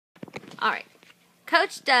Alright,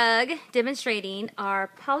 Coach Doug demonstrating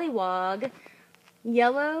our Pollywog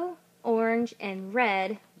Yellow, Orange, and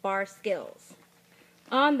Red bar skills.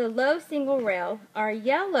 On the low single rail, our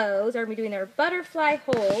yellows are going to be doing their butterfly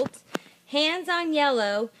holds, hands on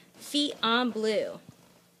yellow, feet on blue.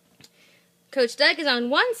 Coach Doug is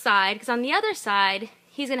on one side, because on the other side,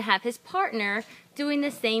 he's going to have his partner doing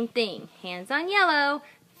the same thing. Hands on yellow,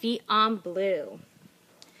 feet on blue.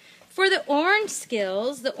 For the orange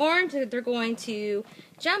skills, the orange, they're going to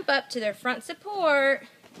jump up to their front support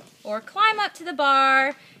or climb up to the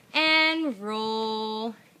bar and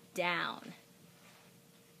roll down.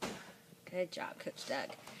 Good job, Coach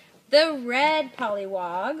Doug. The red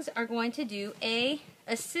Pollywogs are going to do a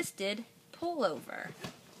assisted pullover.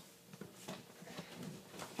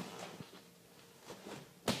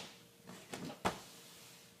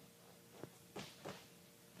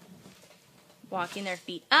 Walking their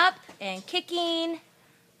feet up and kicking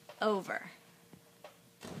over.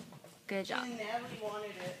 Good job. And Natalie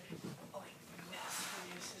wanted it like this for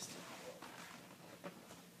the assistant.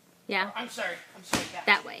 Yeah. I'm sorry.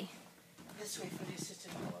 That way. This way for the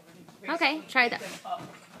assistant pullover. Okay, try that.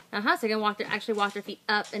 So you can actually walk their feet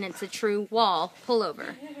up, and it's a true wall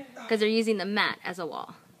pullover because they're using the mat as a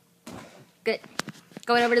wall. Good.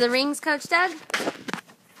 Going over to the rings, Coach Doug. Let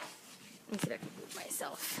me see if I can move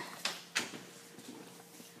myself.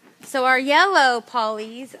 So our yellow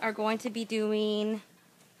pollies are going to be doing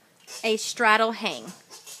a straddle hang.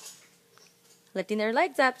 Lifting their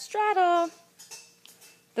legs up, straddle.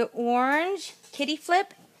 The orange kitty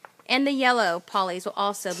flip and the yellow pollies will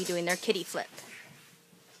also be doing their kitty flip.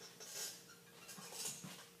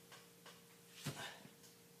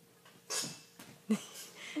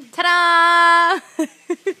 Ta-da!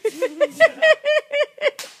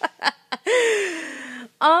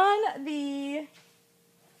 On the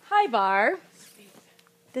high bar,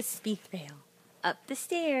 the speed rail, up the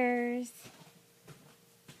stairs.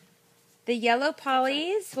 The yellow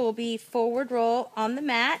pollies will be forward roll on the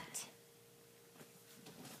mat.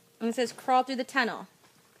 And it says crawl through the tunnel.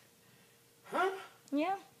 Huh?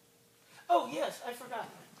 Yeah. Oh, yes, I forgot.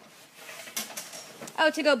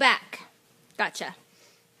 Oh, to go back. Gotcha.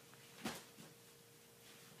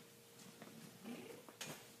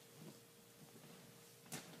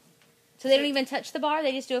 So they don't even touch the bar,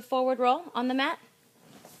 they just do a forward roll on the mat?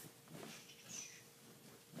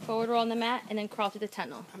 Forward roll on the mat and then crawl through the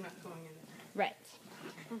tunnel. I'm not going in there. Right.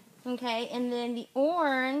 Okay, and then the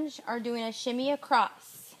orange are doing a shimmy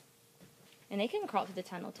across. And they can crawl through the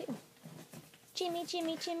tunnel too. Chimmy,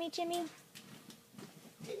 chimmy, chimmy, chimmy.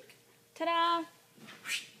 Ta-da!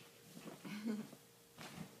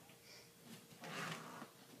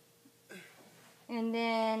 And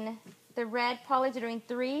then the red pollies are doing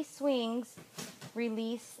 3 swings,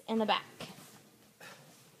 release in the back.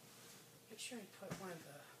 Make sure you put one of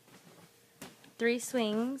the 3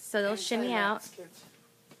 swings, so they'll shimmy out. skirts.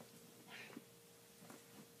 1,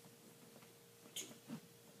 2,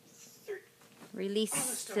 3.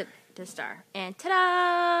 Release the star. And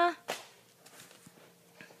ta-da!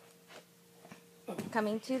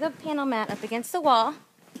 Coming to the panel mat up against the wall.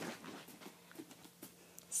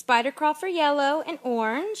 Spider crawl for yellow and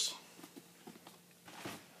orange.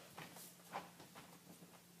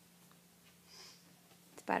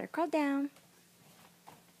 Spider crawl down.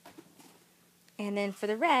 And then for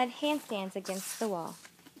the red, handstands against the wall.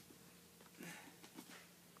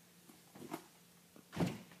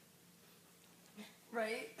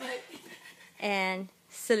 Right? And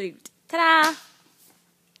salute. Ta-da!